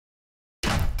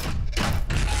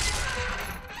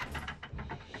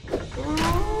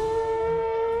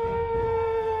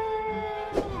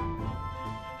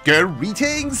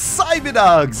Greetings,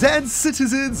 Cyberdogs and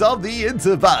citizens of the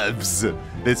interwebs.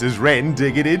 This is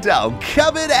ReNDoG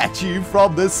coming at you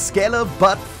from the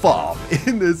Skelebut Farm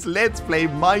in this Let's Play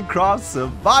Minecraft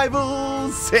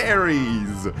Survival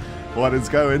series. What is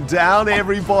going down,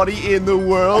 everybody in the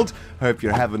world? Hope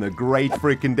you're having a great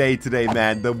freaking day today,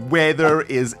 man. The weather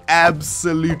is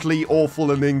absolutely awful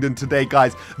in England today,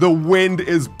 guys. The wind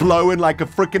is blowing like a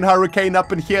freaking hurricane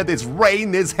up in here. There's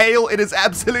rain, there's hail. It is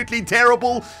absolutely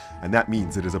terrible. And that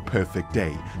means it is a perfect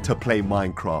day to play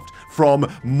Minecraft from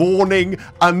morning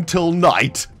until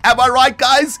night. Am I right,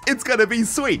 guys? It's gonna be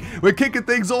sweet. We're kicking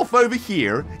things off over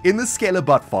here in the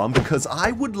Skelebut Farm because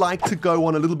I would like to go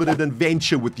on a little bit of an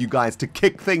adventure with you guys to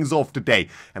kick things off today.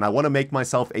 And I want to make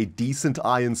myself a decent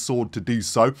iron sword to do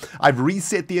so. I've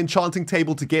reset the enchanting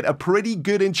table to get a pretty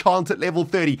good enchant at level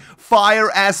 30.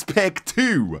 Fire aspect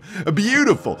 2.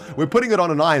 Beautiful. We're putting it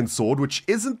on an iron sword, which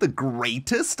isn't the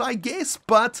greatest, I guess,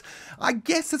 but I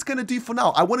guess it's going to do for now.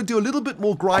 I want to do a little bit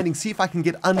more grinding, see if I can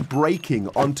get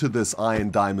unbreaking onto this iron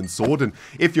diamond sword. And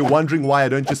if you're wondering why I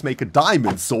don't just make a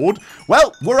diamond sword,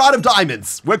 well, we're out of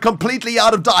diamonds. We're completely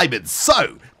out of diamonds.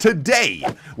 So today,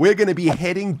 we're going to be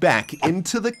heading back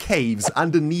into the caves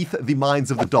underneath the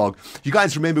mines of the dog. You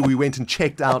guys remember we went and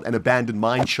checked out an abandoned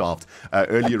mineshaft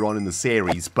earlier on in the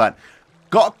series, but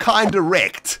got kind of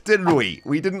wrecked, didn't we?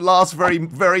 We didn't last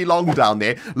very long down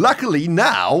there. Luckily,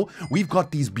 now, we've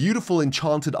got these beautiful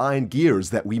enchanted iron gears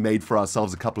that we made for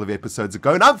ourselves a couple of episodes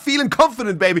ago, and I'm feeling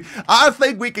confident, baby. I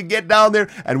think we can get down there,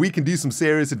 and we can do some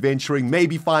serious adventuring,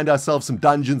 maybe find ourselves some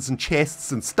dungeons and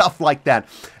chests and stuff like that.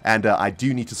 And I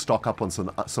do need to stock up on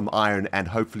some iron and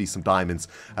hopefully some diamonds,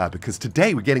 because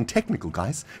today we're getting technical,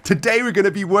 guys. Today we're going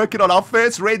to be working on our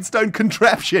first redstone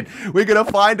contraption. We're going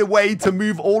to find a way to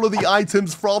move all of the items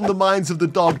from the mines of the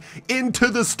dog into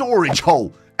the storage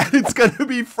hole. And it's going to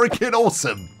be freaking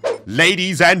awesome.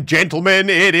 Ladies and gentlemen,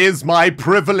 it is my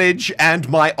privilege and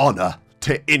my honor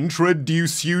to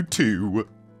introduce you to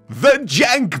the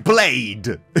Jank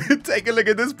Blade. Take a look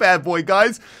at this bad boy,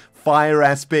 guys. Fire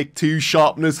aspect 2,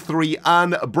 sharpness 3,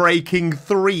 unbreaking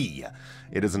 3.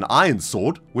 It is an iron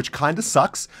sword, which kind of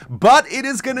sucks, but it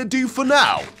is going to do for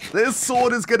now. This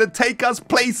sword is going to take us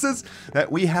places that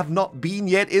we have not been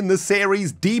yet in the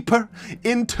series, deeper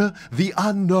into the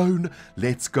unknown.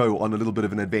 Let's go on a little bit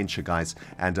of an adventure, guys,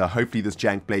 and hopefully this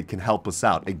Jank Blade can help us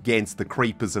out against the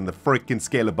creepers and the freaking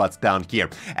skelebuts down here.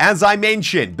 As I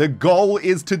mentioned, the goal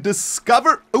is to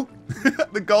discover... Oh!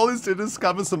 The goal is to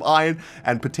discover some iron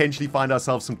and potentially find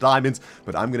ourselves some diamonds,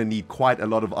 but I'm going to need quite a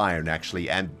lot of iron, actually,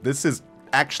 and this is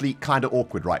actually kind of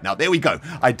awkward right now. There we go.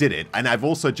 I did it. And I've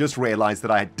also just realized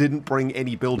that I didn't bring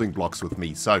any building blocks with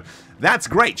me. So that's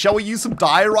great. Shall we use some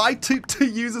diorite to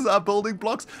use as our building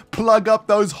blocks? Plug up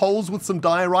those holes with some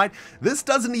diorite. This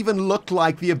doesn't even look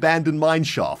like the abandoned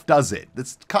mineshaft, does it?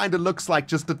 This kind of looks like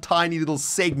just a tiny little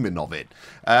segment of it.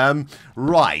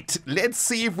 Right. Let's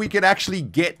see if we can actually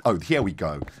get... Oh, here we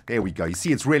go. There we go. You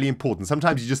see, it's really important.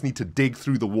 Sometimes you just need to dig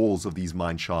through the walls of these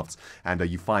mine shafts and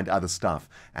you find other stuff.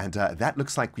 And that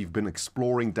looks like we've been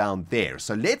exploring down there.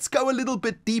 So let's go a little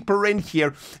bit deeper in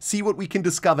here, see what we can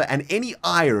discover, and any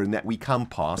iron that we come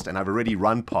past, and I've already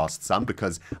run past some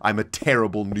because I'm a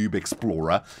terrible noob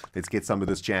explorer. Let's get some of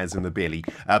this jazz in the belly.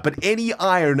 But any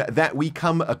iron that we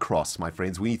come across, my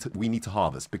friends, we need to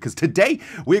harvest, because today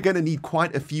we're going to need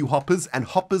quite a few hoppers, and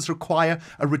hoppers require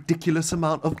a ridiculous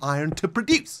amount of iron to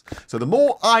produce. So the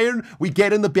more iron we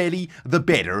get in the belly, the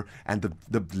better, and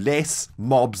the less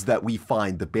mobs that we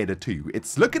find, the better too.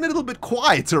 It's looking a little bit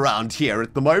quiet around here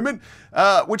at the moment,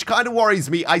 which kind of worries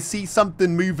me. I see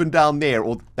something moving down there,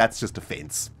 or that's just a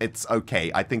fence. It's okay.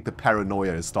 I think the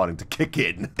paranoia is starting to kick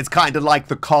in. It's kind of like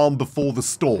the calm before the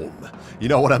storm. You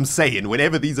know what I'm saying?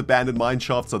 Whenever these abandoned mine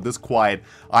shafts are this quiet,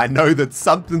 I know that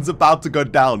something's about to go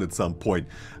down at some point.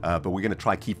 But we're going to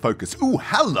try keep focused. Ooh,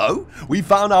 hello! We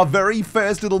found our very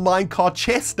first little minecart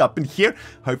chest up in here.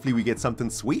 Hopefully we get something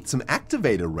sweet. Some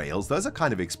activator rails. Those are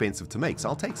kind of expensive to make, so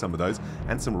I'll take some of those.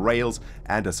 And some rails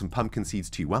and some pumpkin seeds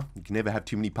too. Well, you can never have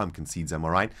too many pumpkin seeds, am I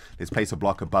right? Let's place a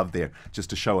block above there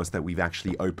just to show us that we've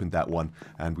actually opened that one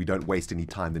and we don't waste any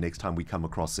time the next time we come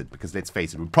across it, because let's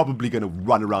face it, we're probably going to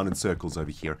run around in circles over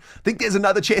here. I think there's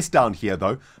another chest down here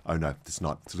though. Oh no, it's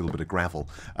not. It's a little bit of gravel.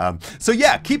 So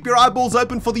yeah, keep your eyeballs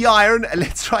open for the iron.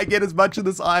 Let's try and get as much of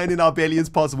this iron in our belly as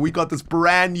possible. We got this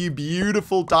brand new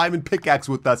beautiful diamond pickaxe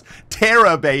with us.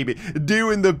 Terra, baby,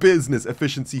 doing the business.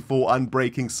 Efficiency 4,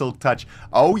 unbreaking, silk touch. touch.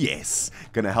 Oh yes,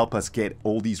 gonna help us get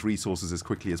all these resources as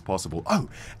quickly as possible. Oh,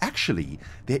 actually,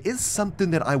 there is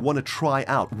something that I want to try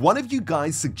out. One of you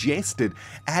guys suggested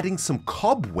adding some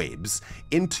cobwebs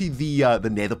into the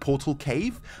nether portal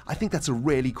cave. I think that's a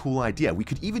really cool idea. We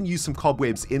could even use some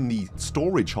cobwebs in the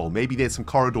storage hole. Maybe there's some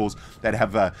corridors that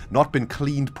have not been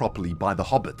cleaned properly by the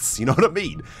hobbits. You know what I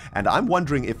mean? And I'm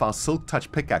wondering if our silk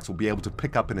touch pickaxe will be able to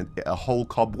pick up a whole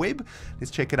cobweb.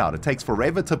 Let's check it out. It takes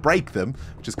forever to break them,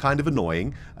 which is kind of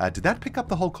annoying. Did that pick up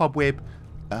the whole cobweb?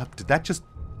 That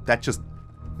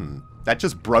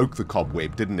just broke the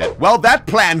cobweb, didn't it? Well, that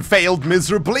plan failed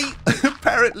miserably.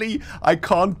 Apparently, I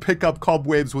can't pick up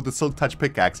cobwebs with a silk touch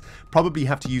pickaxe. Probably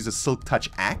have to use a silk touch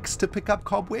axe to pick up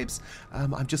cobwebs.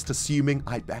 I'm just assuming.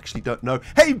 I actually don't know.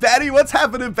 Hey, Batty, what's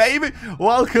happening, baby?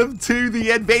 Welcome to the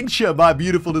adventure, my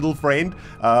beautiful little friend.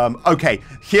 Okay,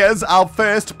 here's our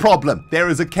first problem. There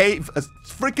is a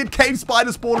freaking cave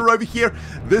spider spawner over here.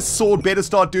 This sword better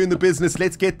start doing the business.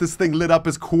 Let's get this thing lit up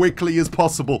as quickly as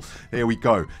possible. There we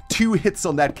go. 2 hits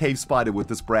on that cave spider with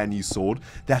this brand new sword.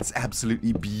 That's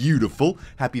absolutely beautiful.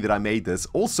 Happy that I made this.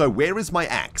 Also, where is my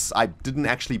axe? I didn't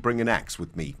actually bring an axe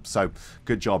with me. So,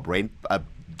 good job, Ren.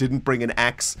 Didn't bring an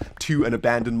axe to an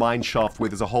abandoned mineshaft where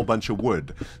there's a whole bunch of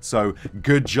wood. So,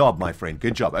 good job, my friend.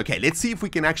 Good job. Okay, let's see if we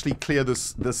can actually clear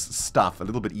this stuff a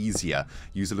little bit easier.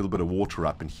 Use a little bit of water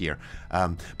up in here.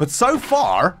 But so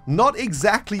far, not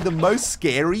exactly the most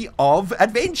scary of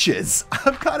adventures.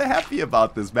 I'm kind of happy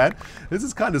about this, man. This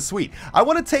is kind of sweet. I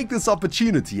want to take this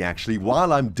opportunity, actually,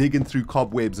 while I'm digging through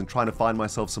cobwebs and trying to find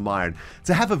myself some iron,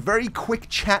 to have a very quick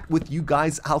chat with you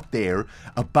guys out there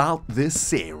about this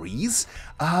series.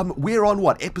 We're on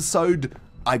what, episode,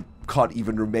 I can't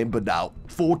even remember now,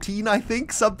 14 I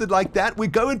think, something like that. We're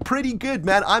going pretty good,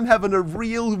 man. I'm having a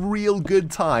real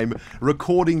good time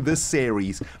recording this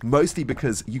series, mostly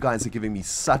because you guys are giving me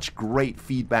such great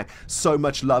feedback, so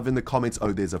much love in the comments.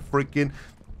 Oh, there's a freaking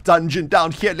dungeon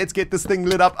down here. Let's get this thing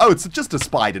lit up. Oh, it's just a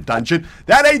spider dungeon.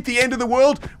 That ain't the end of the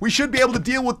world. We should be able to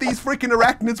deal with these freaking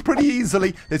arachnids pretty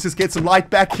easily. Let's just get some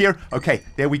light back here. Okay,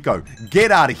 there we go.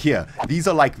 Get out of here. These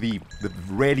are like the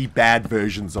really bad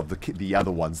versions of the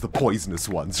other ones, the poisonous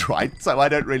ones, right? So I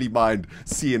don't really mind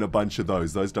seeing a bunch of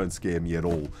those. Those don't scare me at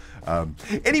all.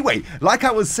 Anyway, like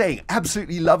I was saying,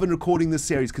 absolutely loving recording this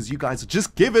series because you guys are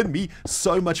just giving me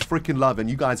so much freaking love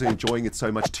and you guys are enjoying it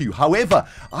so much too. However,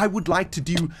 I would like to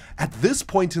do at this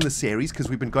point in the series, because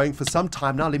we've been going for some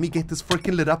time now, let me get this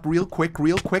freaking lit up real quick.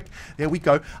 There we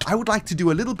go. I would like to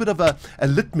do a little bit of a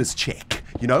litmus check,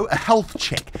 you know, a health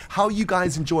check. How are you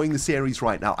guys enjoying the series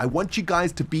right now? I want you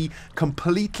guys to be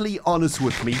completely honest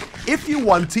with me. If you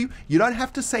want to, you don't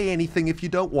have to say anything if you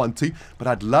don't want to, but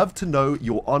I'd love to know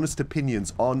your honest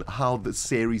opinions on how the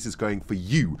series is going for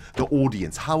you, the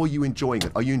audience. How are you enjoying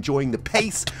it? Are you enjoying the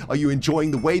pace? Are you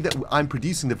enjoying the way that I'm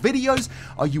producing the videos?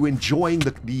 Are you enjoying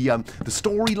the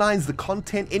storylines, the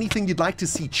content, anything you'd like to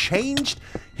see changed?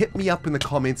 Hit me up in the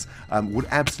comments. Would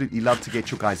absolutely love to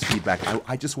get your guys' feedback.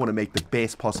 I just want to make the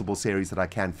best possible series that I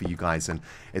can for you guys, and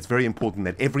it's very important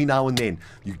that every now and then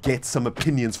you get some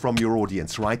opinions from your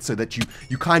audience, right? So that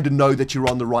you kind of know that you're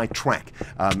on the right track.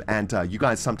 And you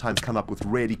guys sometimes come up with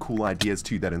really cool ideas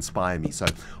too that inspire me. So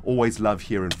always love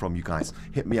hearing from you guys.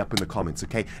 Hit me up in the comments,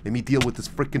 okay? Let me deal with this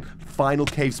freaking final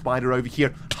cave spider over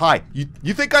here. Hi,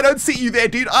 you think I don't see you there,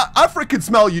 dude? I freaking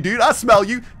smell you, dude. I smell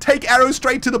you. Take arrow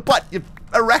straight to the butt, you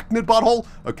arachnid butthole.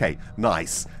 Okay,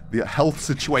 nice. The health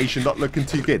situation not looking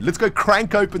too good. Let's go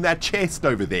crank open that chest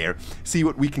over there. See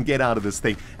what we can get out of this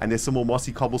thing. And there's some more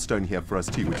mossy cobblestone here for us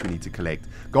too, which we need to collect.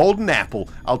 Golden apple.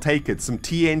 I'll take it. Some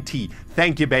TNT.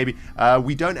 Thank you, baby.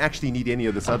 We don't actually need any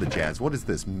of this other jazz. What is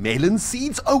this? Melon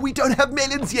seeds? Oh, we don't have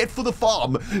melons yet for the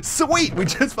farm. Sweet. We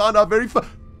just found our very first...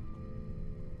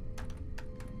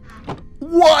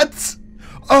 What?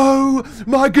 Oh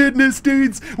my goodness,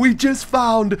 dudes, we just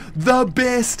found the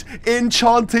best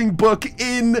enchanting book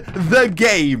in the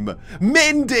game.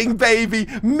 Mending, baby,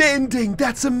 mending.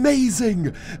 That's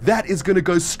amazing. That is going to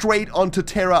go straight onto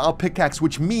Terra, our pickaxe,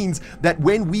 which means that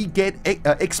when we get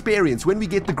experience, when we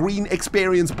get the green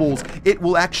experience balls, it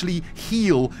will actually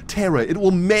heal Terra. It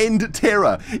will mend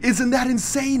Terra. Isn't that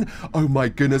insane? Oh my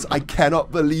goodness, I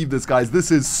cannot believe this, guys. This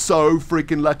is so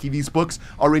freaking lucky. These books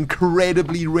are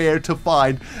incredibly rare to find.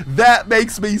 find. That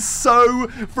makes me so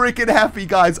freaking happy,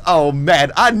 guys. Oh,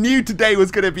 man. I knew today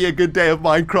was going to be a good day of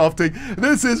Minecrafting.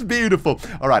 This is beautiful.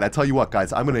 All right, I tell you what,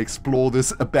 guys. I'm going to explore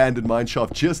this abandoned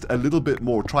mineshaft just a little bit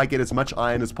more. Try get as much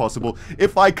iron as possible.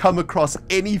 If I come across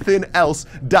anything else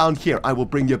down here, I will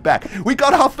bring you back. We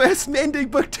got our first mending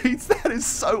book, dudes. That is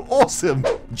so awesome.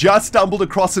 Just stumbled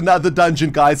across another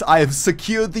dungeon, guys. I have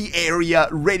secured the area,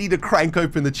 ready to crank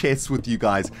open the chests with you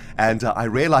guys. And I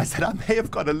realized that I may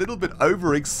have got a little bit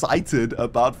overexcited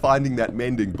about finding that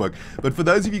mending book. But for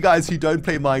those of you guys who don't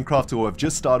play Minecraft or have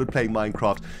just started playing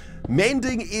Minecraft,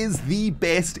 mending is the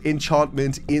best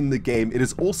enchantment in the game. It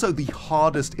is also the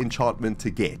hardest enchantment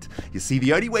to get. You see,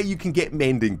 the only way you can get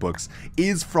mending books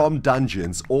is from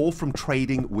dungeons or from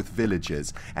trading with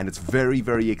villagers. And it's very,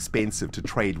 very expensive to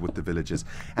trade with the villagers.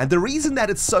 And the reason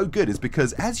that it's so good is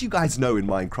because, as you guys know in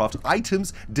Minecraft,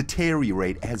 items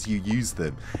deteriorate as you use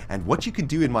them. And what you can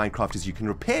do in Minecraft is you can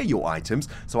repair your items.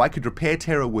 So I could repair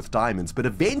Terra with diamonds, but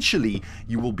eventually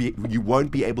you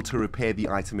won't be able to repair the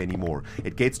item anymore.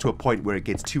 It gets to a point where it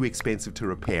gets too expensive to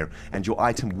repair and your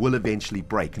item will eventually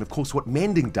break. And of course, what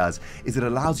mending does is it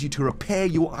allows you to repair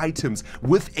your items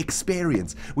with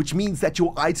experience, which means that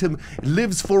your item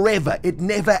lives forever. It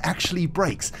never actually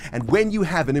breaks. And when you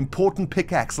have an important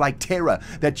pickaxe like Terra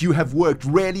that you have worked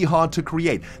really hard to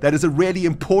create, that is a really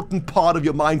important part of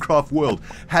your Minecraft world,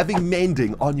 having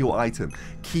mending on your item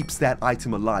keeps that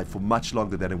item alive for much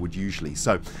longer than it would usually.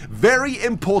 So very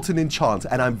important enchant,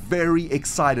 and I'm very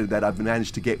excited that I've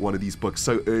managed to get one of these books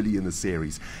so early in the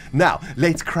series. Now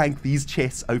let's crank these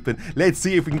chests open. Let's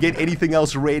see if we can get anything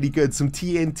else really good. Some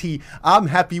TNT, I'm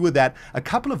happy with that. A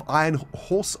couple of iron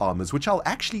horse armors, which I'll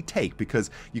actually take because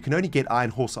you can only get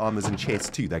iron horse armors in chests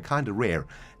too. They're kind of rare.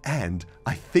 And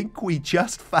I think we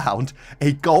just found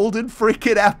a golden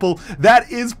freaking apple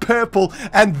that is purple.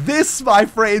 And this, my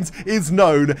friends, is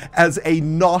known as a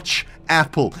notch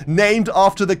apple, named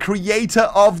after the creator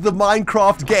of the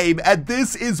Minecraft game. And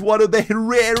this is one of the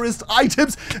rarest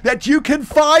items that you can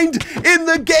find in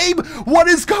the game. What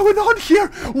is going on here?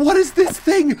 What is this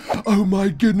thing? Oh my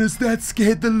goodness, that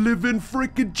scared the living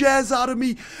freaking jazz out of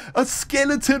me. A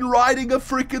skeleton riding a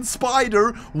freaking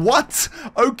spider. What?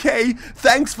 Okay,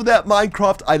 thanks for that,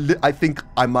 Minecraft. I think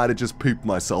I might have just pooped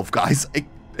myself, guys.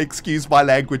 Excuse my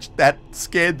language, that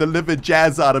scared the living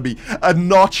jazz out of me. A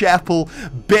notch apple,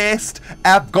 best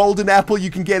golden apple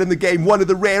you can get in the game. One of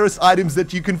the rarest items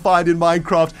that you can find in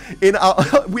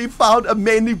Minecraft. We found a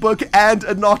mending book and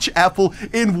a notch apple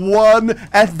in one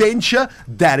adventure.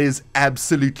 That is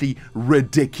absolutely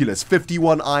ridiculous.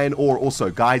 51 iron ore also,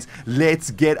 guys.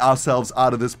 Let's get ourselves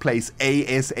out of this place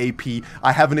ASAP.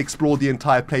 I haven't explored the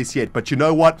entire place yet, but you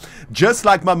know what? Just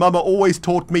like my mama always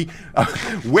taught me,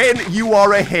 when you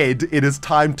are ahead, it is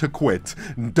time to quit.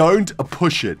 Don't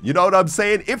push it. You know what I'm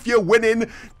saying? If you're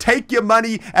winning, take your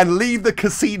money and leave the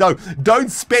casino. Don't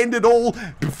spend it all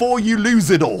before you lose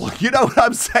it all. You know what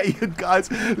I'm saying, guys?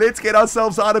 Let's get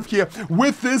ourselves out of here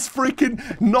with this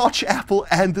freaking notch apple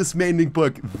and this mending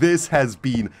book. This has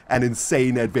been an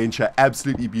insane adventure.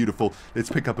 Absolutely beautiful. Let's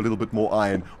pick up a little bit more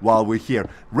iron while we're here.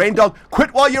 ReNDoG,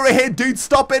 quit while you're ahead, dude.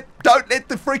 Stop it. Don't let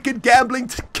the freaking gambling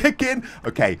kick in.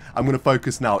 Okay, I'm going to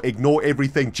focus now. Ignore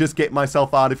everything. Just get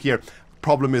myself out of here.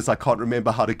 Problem is, I can't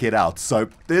remember how to get out. So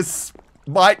this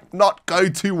might not go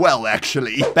too well,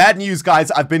 actually. Bad news,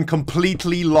 guys. I've been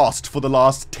completely lost for the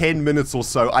last 10 minutes or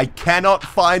so. I cannot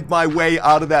find my way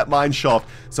out of that mine shaft.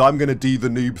 So I'm going to do the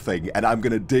noob thing, and I'm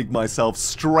going to dig myself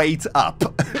straight up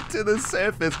to the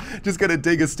surface. Just going to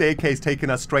dig a staircase taking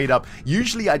us straight up.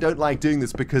 Usually I don't like doing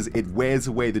this because it wears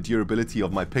away the durability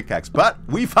of my pickaxe, but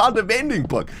we found a mending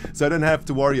book, so I don't have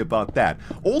to worry about that.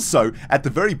 Also, at the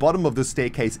very bottom of this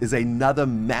staircase is another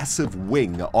massive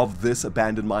wing of this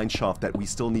abandoned mine shaft that we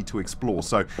still need to explore.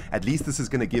 So at least this is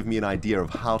going to give me an idea of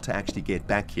how to actually get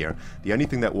back here. The only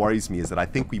thing that worries me is that I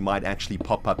think we might actually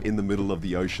pop up in the middle of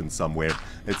the ocean somewhere.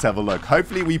 Let's have a look.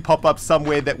 Hopefully we pop up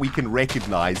somewhere that we can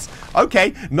recognize.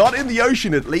 Okay, not in the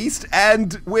ocean at least,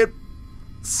 and we're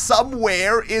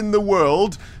somewhere in the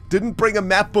world. Didn't bring a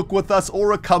map book with us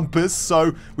or a compass,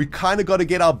 so we kind of got to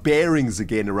get our bearings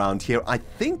again around here. I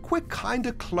think we're kind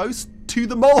of close to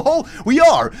the mole hole. We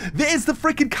are. There's the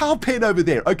freaking cow pen over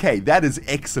there. Okay, that is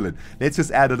excellent. Let's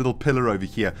just add a little pillar over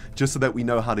here just so that we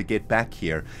know how to get back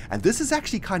here. And this is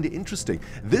actually kind of interesting.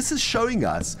 This is showing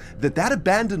us that that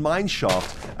abandoned mine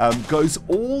shaft goes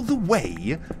all the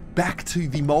way back to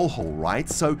the mole hole, right?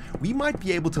 So we might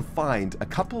be able to find a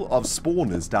couple of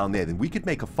spawners down there. Then we could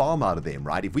make a farm out of them,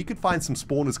 right? If we could find some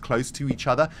spawners close to each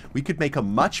other, we could make a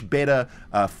much better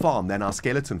farm than our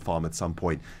skeleton farm at some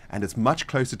point. And it's much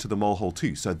closer to the mole hole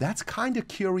too. So that's kind of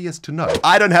curious to know.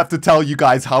 I don't have to tell you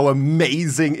guys how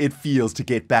amazing it feels to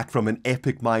get back from an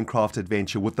epic Minecraft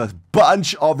adventure with a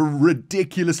bunch of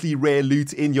ridiculously rare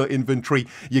loot in your inventory.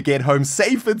 You get home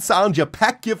safe and sound, you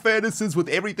pack your furnaces with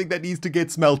everything that needs to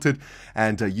get smelted,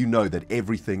 and you know that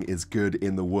everything is good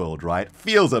in the world, right?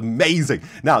 Feels amazing.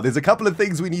 Now, there's a couple of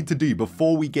things we need to do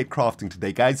before we get crafting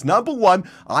today, guys. Number one,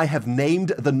 I have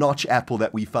named the notch apple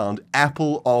that we found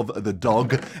Apple of the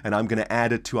Dog, and I'm going to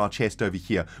add it to our chest over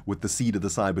here with the seed of the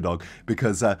Cyberdog,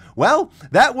 because, well,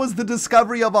 that was the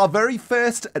discovery of our very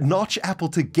first notch apple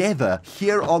together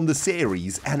here on the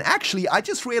series. And actually, I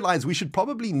just realized we should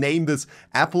probably name this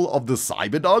Apple of the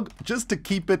Cyberdog, just to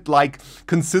keep it, like,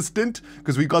 consistent,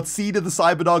 because we got seed of the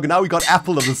Cyberdog, and now we got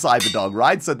Apple of the Cyberdog,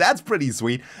 right? So that's pretty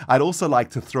sweet. I'd also like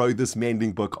to throw this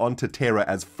mending book onto Terra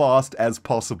as fast as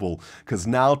possible, because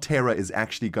now Terra is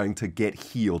actually going to get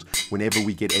healed whenever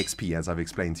we get XP, as I've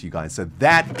explained to you guys. So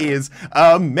that is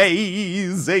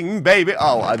amazing, baby.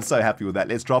 Oh, I'm so happy with that.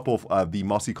 Let's drop off the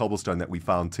mossy cobblestone that we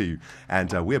found too,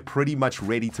 and we're pretty much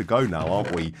ready to go now,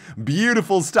 aren't we?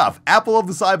 Beautiful stuff. Apple of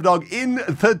the Cyberdog in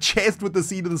the chest with the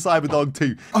seed of the Cyberdog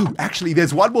too. Oh, actually,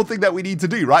 there's one more thing that we need to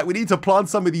do, right? We need to plant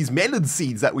some of these melon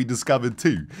seeds that we discovered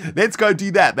too. Let's go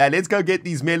do that, man. Let's go get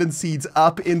these melon seeds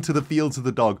up into the fields of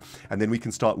the dog, and then we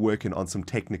can start working on some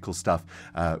technical stuff,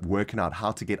 working out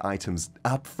how to get items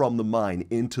up from the mine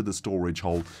into the storage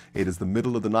hole. It is the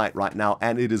middle of the night right now,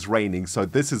 and it is raining, so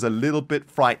this is a little bit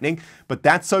frightening, but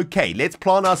that's okay. Let's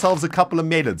plant ourselves a couple of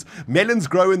melons. Melons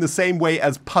grow in the same way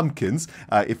as pumpkins,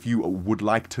 if you would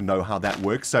like to know how that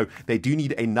works. So they do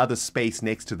need another space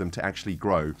next to them to actually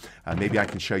grow. Maybe I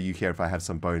can show you here if I have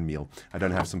some bone meal. I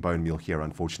don't have some bone meal here,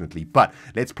 unfortunately, but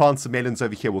let's plant some melons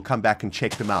over here. We'll come back and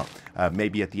check them out,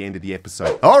 maybe at the end of the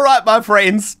episode. All right, my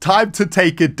friends, time to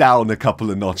take it down a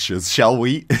couple of notches, shall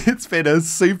we? It's been a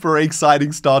super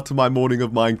exciting start to my morning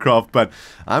of Minecraft, but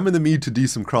I'm in the mood to do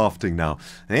some crafting now.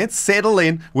 Let's settle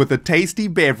in with a tasty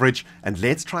beverage, and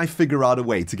let's try figure out a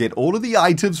way to get all of the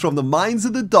items from the mines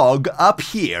of the dog up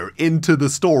here into the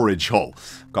storage hole.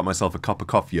 Got myself a cup of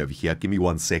coffee over here. Give me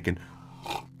 1 second.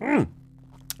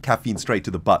 Caffeine straight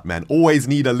to the butt, man. Always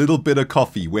need a little bit of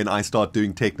coffee when I start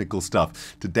doing technical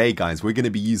stuff. Today, guys, we're going to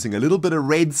be using a little bit of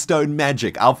redstone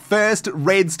magic, our first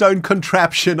redstone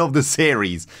contraption of the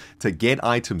series, to get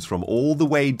items from all the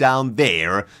way down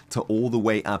there to all the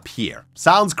way up here.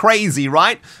 Sounds crazy,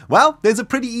 right? Well, there's a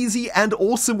pretty easy and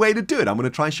awesome way to do it. I'm going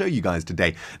to try and show you guys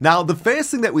today. Now, the first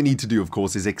thing that we need to do, of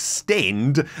course, is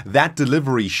extend that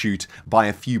delivery chute by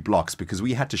a few blocks, because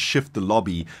we had to shift the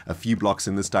lobby a few blocks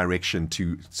in this direction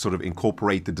to sort of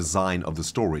incorporate the design of the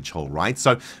storage hole, right?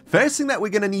 So first thing that we're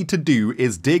going to need to do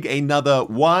is dig another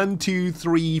 1, 2,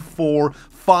 3, 4,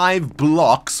 5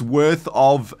 blocks worth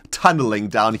of tunneling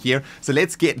down here. So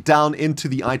let's get down into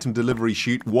the item delivery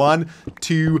chute. 1,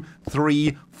 2,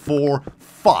 3, 4,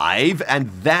 5, and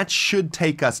that should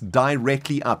take us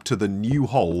directly up to the new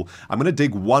hole. I'm going to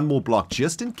dig one more block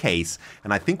just in case,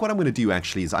 and I think what I'm going to do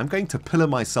actually is I'm going to pillar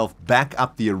myself back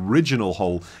up the original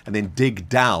hole and then dig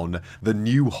down the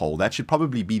new hole. That should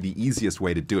probably be the easiest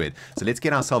way to do it. So let's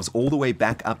get ourselves all the way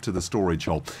back up to the storage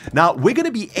hole. Now, we're going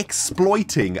to be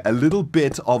exploiting a little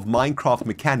bit of Minecraft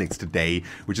mechanics today,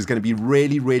 which is going to be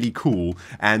really, really cool,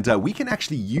 and we can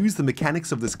actually use the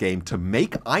mechanics of this game to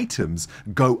make items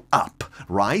go up,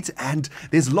 right? And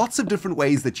there's lots of different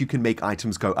ways that you can make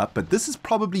items go up, but this is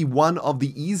probably one of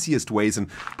the easiest ways and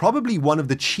probably one of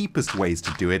the cheapest ways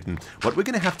to do it. And what we're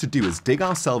going to have to do is dig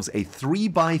ourselves a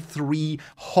 3x3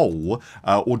 hole,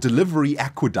 or delivery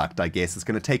aqueduct, I guess. It's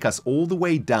going to take us all the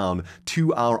way down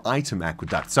to our item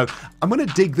aqueduct. So I'm going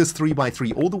to dig this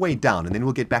 3x3 all the way down, and then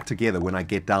we'll get back together when I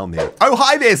get down there. Oh,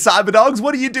 hi there, Cyberdogs.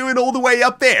 What are you doing all the way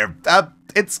up there?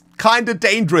 It's kind of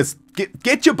dangerous.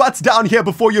 Get your butts down here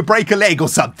before you break a leg or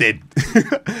something.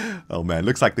 Oh man,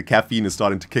 looks like the caffeine is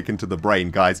starting to kick into the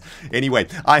brain, guys. Anyway,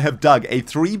 I have dug a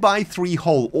 3x3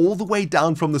 hole all the way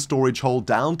down from the storage hole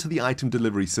down to the item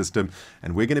delivery system,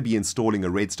 and we're going to be installing a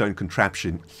redstone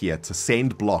contraption here to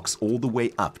send blocks all the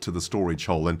way up to the storage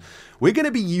hole. And we're going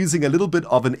to be using a little bit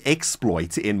of an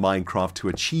exploit in Minecraft to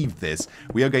achieve this.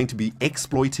 We are going to be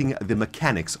exploiting the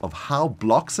mechanics of how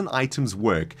blocks and items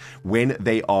work when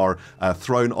they are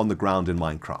thrown on the ground in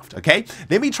Minecraft, okay?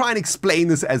 Let me try and explain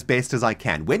this as best as I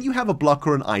can. When you have a block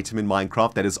or an item in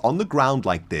Minecraft that is on the ground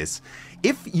like this,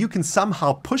 If you can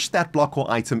somehow push that block or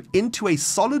item into a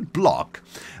solid block,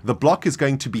 the block is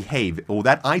going to behave, or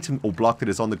that item or block that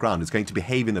is on the ground is going to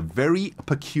behave in a very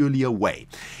peculiar way.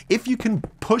 If you can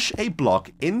push a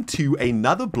block into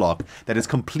another block that is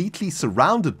completely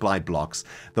surrounded by blocks,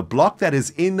 the block that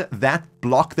is in that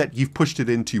block that you've pushed it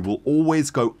into will always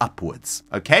go upwards,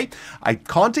 okay? I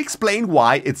can't explain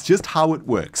why, it's just how it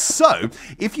works. So,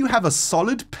 if you have a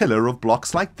solid pillar of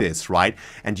blocks like this, right,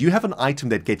 and you have an item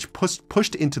that gets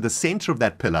pushed into the center of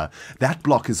that pillar, that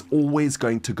block is always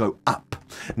going to go up.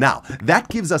 Now, that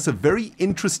gives us a very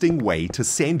interesting way to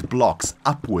send blocks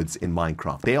upwards in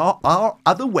Minecraft. There are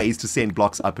other ways to send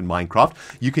blocks up in Minecraft.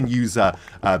 You can use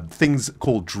things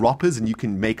called droppers, and you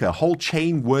can make a whole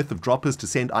chain worth of droppers to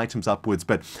send items upwards,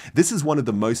 but this is one of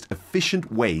the most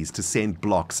efficient ways to send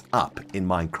blocks up in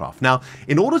Minecraft. Now,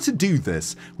 in order to do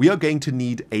this, we are going to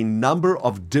need a number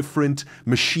of different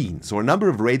machines, or a number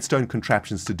of redstone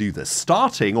contraptions to do this,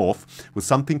 starting off with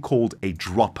something called a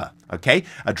dropper. Okay,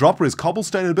 a dropper is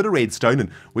cobblestone and a bit of redstone,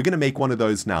 and we're going to make one of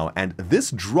those now. And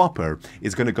this dropper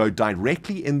is going to go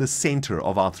directly in the center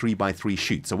of our 3x3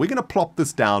 chute. So we're going to plop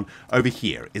this down over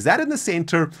here. Is that in the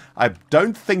center? I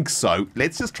don't think so.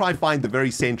 Let's just try find the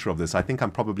very center of this. I think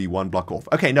I'm probably one block off.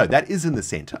 Okay, no, that is in the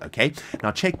center. Okay,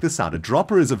 now check this out. A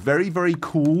dropper is a very, very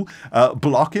cool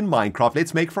block in Minecraft.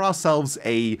 Let's make for ourselves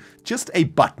just a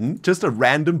button, just a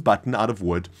random button out of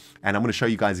wood. And I'm going to show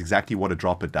you guys exactly what a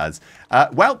dropper does.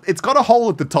 Well, it's got a hole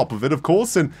at the top of it, of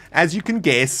course, and as you can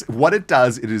guess, what it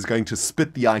does, it is going to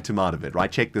spit the item out of it,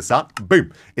 right? Check this out.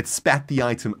 Boom. It spat the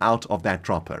item out of that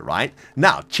dropper, right?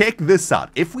 Now, check this out.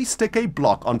 If we stick a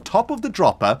block on top of the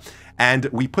dropper, and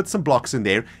we put some blocks in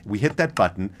there, we hit that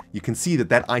button, you can see that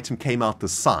that item came out the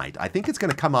side. I think it's going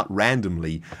to come out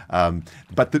randomly,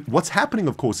 but what's happening,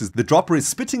 of course, is the dropper is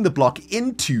spitting the block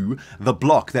into the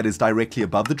block that is directly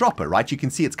above the dropper, right? You can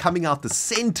see it's coming out the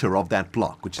center of that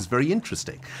block, which is very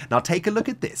interesting. Now, take a look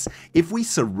at this. If we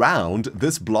surround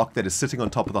this block that is sitting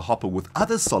on top of the hopper with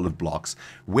other solid blocks,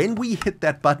 when we hit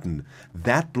that button,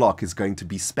 that block is going to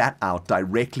be spat out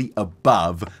directly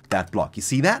above that block. You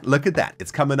see that? Look at that.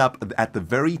 It's coming up at the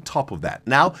very top of that.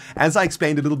 Now, as I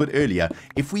explained a little bit earlier,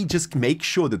 if we just make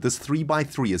sure that this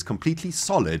 3x3 is completely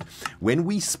solid, when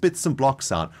we spit some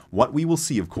blocks out, what we will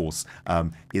see, of course,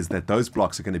 is that those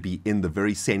blocks are going to be in the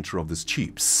very center of this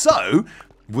tube. So,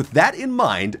 with that in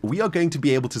mind, we are going to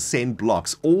be able to send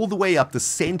blocks all the way up the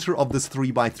center of this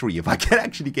 3x3, if I can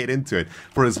actually get into it,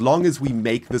 for as long as we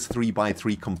make this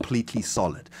 3x3 completely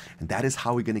solid. And that is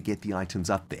how we're going to get the items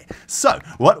up there. So,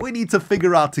 what we need to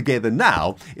figure out together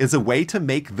now is a way to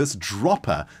make this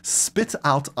dropper spit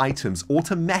out items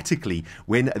automatically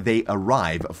when they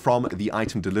arrive from the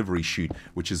item delivery chute,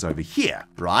 which is over here,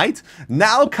 right?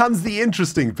 Now comes the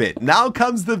interesting bit. Now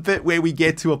comes the bit where we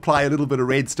get to apply a little bit of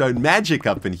redstone magic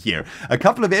up in here. A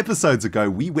couple of episodes ago,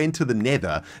 we went to the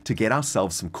nether to get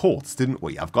ourselves some quartz, didn't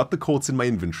we? I've got the quartz in my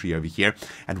inventory over here,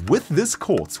 and with this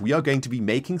quartz, we are going to be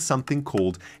making something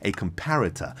called a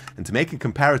comparator. And to make a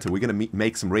comparator, we're going to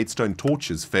make some redstone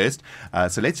torches first.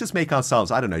 So let's just make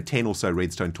ourselves, I don't know, 10 or so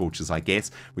redstone torches, I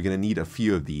guess. We're going to need a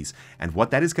few of these. And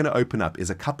what that is going to open up is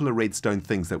a couple of redstone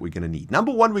things that we're going to need.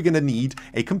 Number one, we're going to need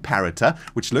a comparator,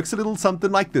 which looks a little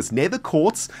something like this. Nether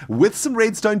quartz with some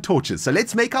redstone torches. So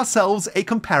let's make ourselves a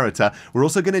comparator. We're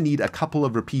also going to need a couple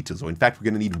of repeaters, or in fact, we're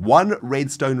going to need one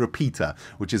redstone repeater,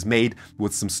 which is made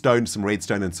with some stone, some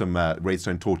redstone, and some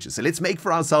redstone torches. So let's make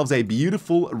for ourselves a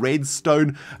beautiful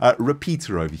redstone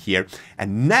repeater over here.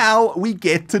 And now we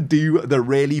get to do the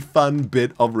really fun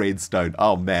bit of redstone.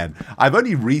 Oh man, I've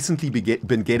only recently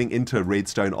been getting into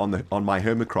redstone on my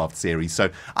Hermitcraft series, so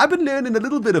I've been learning a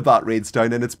little bit about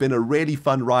redstone, and it's been a really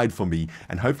fun ride for me,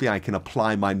 and hopefully I can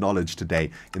apply my knowledge today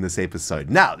in this episode.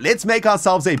 Now, let's make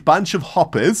ourselves a bunch of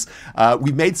hoppers.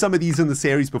 We've made some of these in the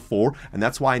series before, and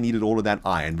that's why I needed all of that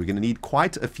iron. We're going to need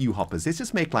quite a few hoppers. Let's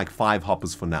just make like 5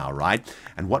 hoppers for now, right?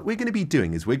 And what we're going to be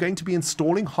doing is we're going to be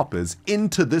installing hoppers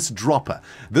into this dropper.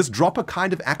 This dropper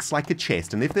kind of acts like a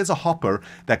chest, and if there's a hopper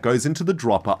that goes into the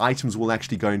dropper, items will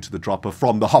actually go into the dropper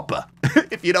from the hopper,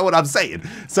 if you know what I'm saying.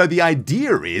 So the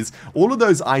idea is all of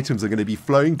those items are going to be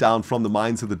flowing down from the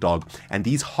mines of the dog, and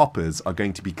these hoppers are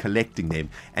going to be collecting them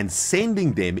and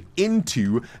sending them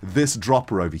into this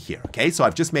dropper over here. Okay, so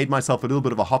I've just made myself a little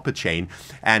bit of a hopper chain,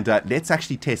 and let's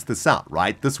actually test this out,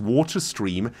 right? This water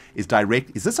stream is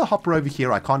direct. Is this a hopper over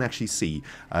here? I can't actually see.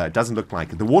 It doesn't look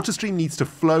like it. The water stream needs to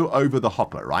flow over the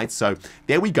hopper, right? So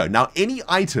there we go. Now, any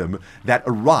item that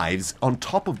arrives on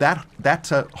top of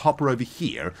that hopper over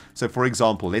here, so for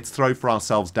example, let's throw for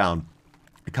ourselves down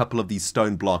a couple of these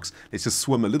stone blocks. Let's just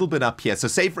swim a little bit up here. So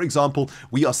say, for example,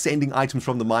 we are sending items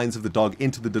from the mines of the dog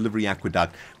into the delivery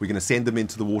aqueduct. We're going to send them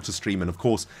into the water stream, and of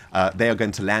course, they are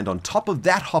going to land on top of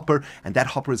that hopper, and that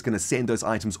hopper is going to send those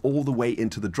items all the way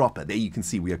into the dropper. There you can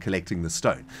see we are collecting the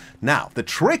stone. Now, the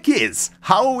trick is,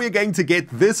 how are we going to get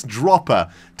this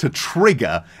dropper to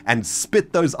trigger and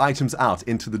spit those items out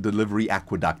into the delivery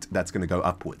aqueduct that's going to go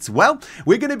upwards? Well,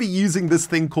 we're going to be using this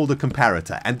thing called a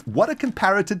comparator, and what a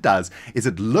comparator does is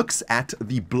it looks at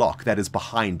the block that is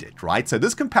behind it, right? So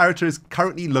this comparator is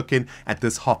currently looking at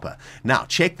this hopper. Now,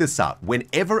 check this out.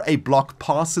 Whenever a block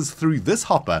passes through this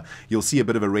hopper, you'll see a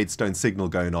bit of a redstone signal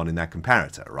going on in that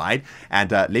comparator, right?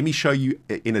 And let me show you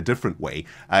in a different way.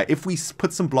 If we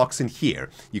put some blocks in here,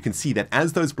 you can see that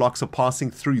as those blocks are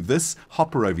passing through this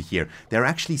hopper over here, they're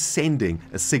actually sending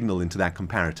a signal into that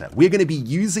comparator. We're going to be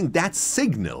using that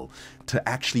signal to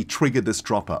actually trigger this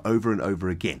dropper over and over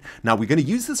again. Now, we're going to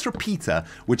use this repeater,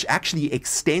 which actually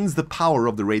extends the power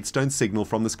of the redstone signal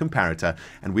from this comparator,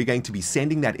 and we're going to be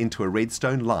sending that into a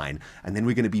redstone line, and then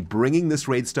we're going to be bringing this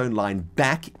redstone line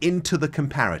back into the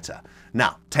comparator.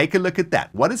 Now, take a look at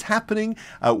that. What is happening,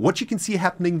 what you can see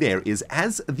happening there is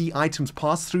as the items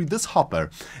pass through this hopper,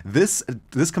 this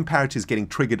comparator is getting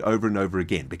triggered over and over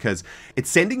again because it's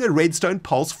sending a redstone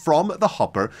pulse from the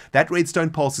hopper. That redstone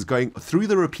pulse is going through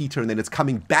the repeater and then it's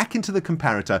coming back into the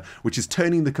comparator, which is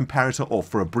turning the comparator off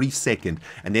for a brief second,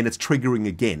 and then it's triggering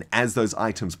again as those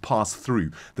items pass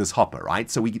through this hopper,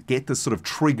 right? So we get this sort of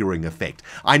triggering effect.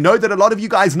 I know that a lot of you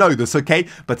guys know this, okay?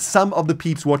 But some of the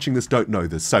peeps watching this don't know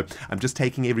this. So I'm just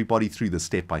taking everybody through this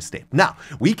step by step. Now,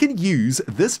 we can use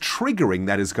this triggering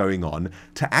that is going on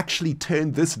to actually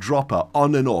turn this dropper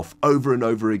on and off over and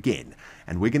over again.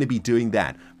 And we're going to be doing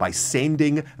that by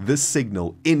sending this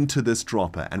signal into this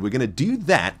dropper. And we're going to do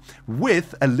that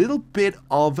with a little bit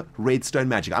of redstone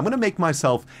magic. I'm going to make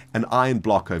myself an iron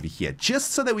block over here,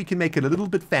 just so that we can make it a little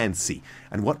bit fancy.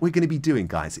 And what we're going to be doing,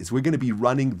 guys, is we're going to be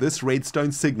running this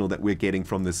redstone signal that we're getting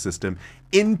from this system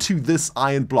into this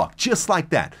iron block, just like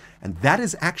that. And that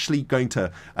is actually going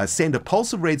to send a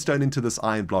pulse of redstone into this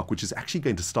iron block, which is actually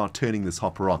going to start turning this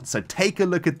hopper on. So take a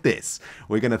look at this.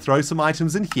 We're going to throw some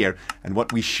items in here, and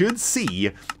what we should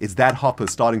see is that hopper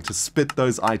starting to spit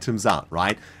those items out,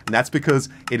 right? And that's because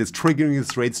it is triggering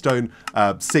this redstone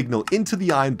signal into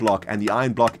the iron block, and the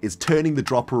iron block is turning the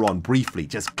dropper on briefly,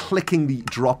 just clicking the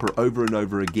dropper over and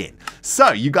over again.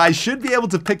 So you guys should be able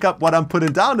to pick up what I'm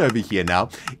putting down over here now.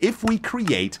 If we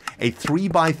create a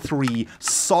 3x3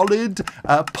 solid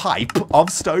pipe of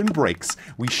stone bricks,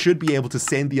 we should be able to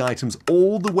send the items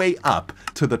all the way up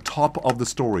to the top of the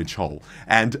storage hole.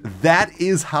 And that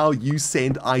is how you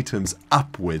send items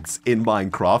upwards in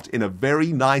Minecraft in a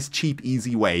very nice, cheap,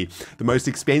 easy way. The most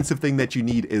expensive thing that you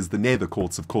need is the nether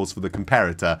quartz, of course, for the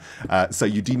comparator. So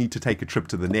you do need to take a trip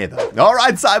to the nether. All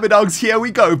right, Cyberdogs, here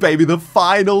we go, baby. The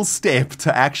final step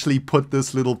to actually put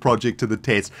this little project to the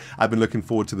test. I've been looking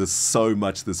forward to this so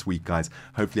much this week, guys.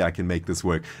 Hopefully I can make this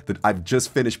work. That I've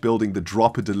just finished building the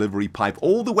dropper delivery pipe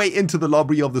all the way into the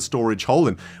lobby of the storage hole,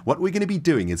 and what we're going to be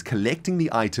doing is collecting the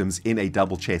items in a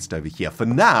double chest over here. For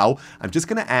now, I'm just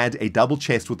going to add a double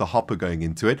chest with the hopper going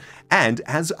into it, and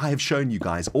as I have shown you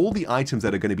guys, all the items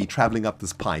that are going to be traveling up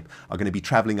this pipe are going to be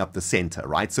traveling up the center,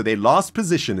 right? So their last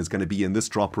position is going to be in this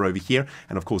dropper over here,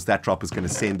 and of course that dropper is going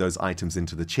to send those items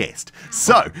into the chest.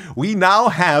 So we now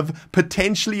have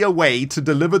potentially a way to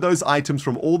deliver those items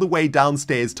from all the way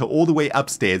downstairs to all the way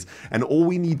upstairs. And all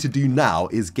we need to do now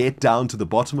is get down to the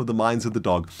bottom of the mines of the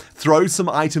dog, throw some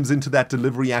items into that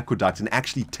delivery aqueduct, and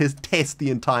actually test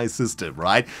the entire system,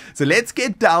 right? So let's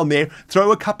get down there,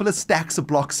 throw a couple of stacks of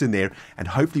blocks in there, and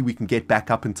hopefully we can get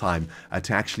back up in time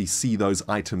to actually see those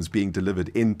items being delivered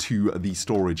into the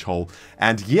storage hole.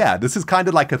 And yeah, this is kind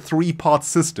of like a 3-part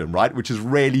system, right? Which is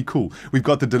really cool. We've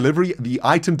got the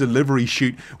item delivery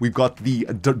chute, we've got the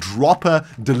dropper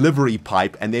delivery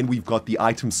pipe, and then we've got the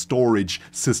item storage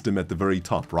system at the very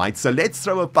top, right? So let's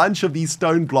throw a bunch of these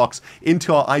stone blocks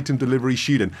into our item delivery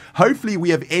chute, and hopefully we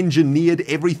have engineered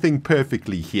everything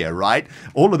perfectly here, right?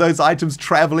 All of those items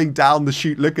traveling down the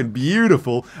chute looking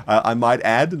beautiful, I might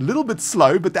add. A little bit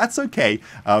slow, but that's okay.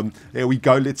 There we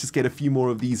go. Let's just get a few more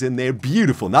of these in there.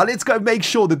 Beautiful. Now let's go make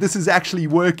sure that this is actually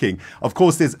working. Of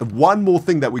course, there's one more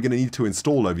thing that we're going to need to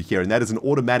install over here, and that is an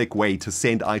automatic way to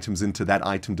send items into that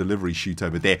item delivery chute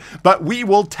over there. But we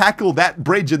will tackle that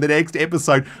bridge in the next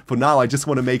episode. For now, I just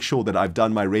want to make sure that I've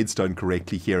done my redstone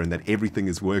correctly here and that everything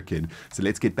is working. So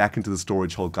let's get back into the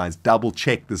storage hole, guys. Double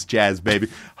check this jazz, baby.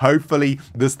 Hopefully,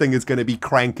 this thing is going to be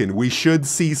cranking. We should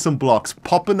see some blocks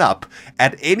popping up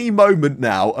at any moment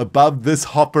now above this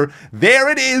hopper. There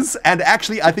it is. And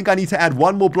actually, I think I need to add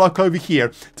one more block over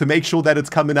here to make sure that it's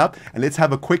coming up. And let's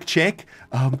have a quick check.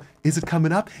 Is it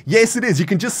coming up? Yes, it is. You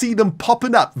can just see them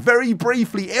popping up very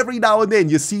briefly. Every now and then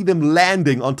you see them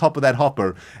landing on top of that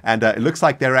hopper. And it looks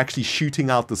like they're actually shooting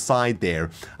out the side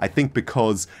there. I think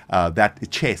because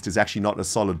that chest is actually not a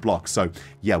solid block. So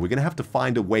yeah, we're going to have to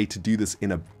find a way to do this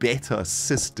in a better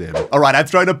system. All right, I've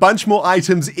thrown a bunch more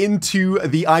items into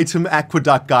the item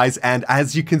aqueduct, guys. And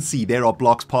as you can see, there are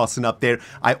blocks passing up there.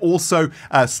 I also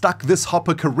stuck this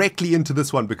hopper correctly into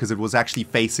this one because it was actually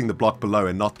facing the block below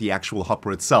and not the actual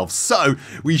hopper itself. So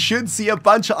we should see a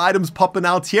bunch of items popping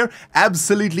out here.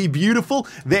 Absolutely beautiful.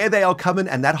 There they are coming,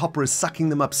 and that hopper is sucking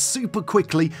them up super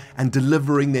quickly and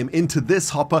delivering them into this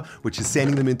hopper, which is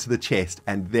sending them into the chest.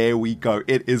 And there we go.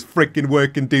 It is freaking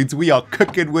working, dudes. We are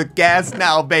cooking with gas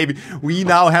now, baby. We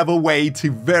now have a way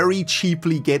to very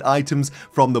cheaply get items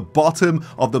from the bottom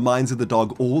of the Mines of the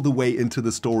Dog all the way into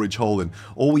the storage hole. And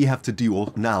all we have to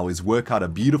do now is work out a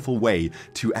beautiful way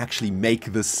to actually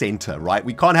make the center, right?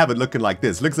 We can't have it looking like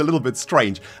this. Looks a little bit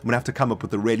strange. I'm gonna have to come up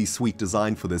with a really sweet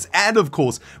design for this. And of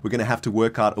course, we're gonna have to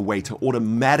work out a way to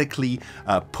automatically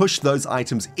push those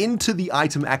items into the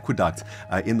item aqueduct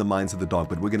in the Mines of the Dog.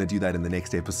 But we're gonna do that in the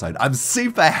next episode. I'm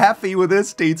super happy with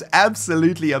this, dudes.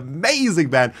 Absolutely amazing,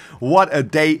 man. What a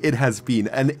day it has been.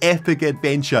 An epic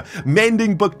adventure.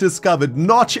 Mending book discovered,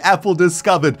 notch apple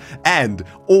discovered, and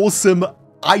awesome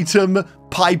item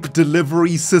pipe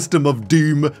delivery system of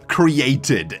doom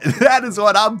created. That is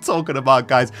what I'm talking about,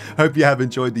 guys. Hope you have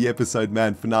enjoyed the episode,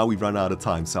 man. For now, we've run out of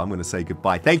time, so I'm going to say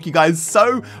goodbye. Thank you guys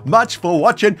so much for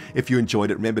watching. If you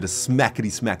enjoyed it, remember to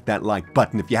smackety-smack that like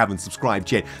button. If you haven't subscribed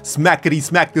yet,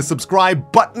 smackety-smack the subscribe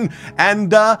button.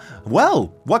 And,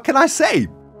 well, what can I say?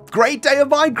 Great day of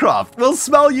Minecraft. We'll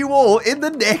smell you all in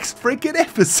the next freaking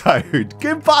episode.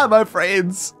 Goodbye, my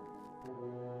friends.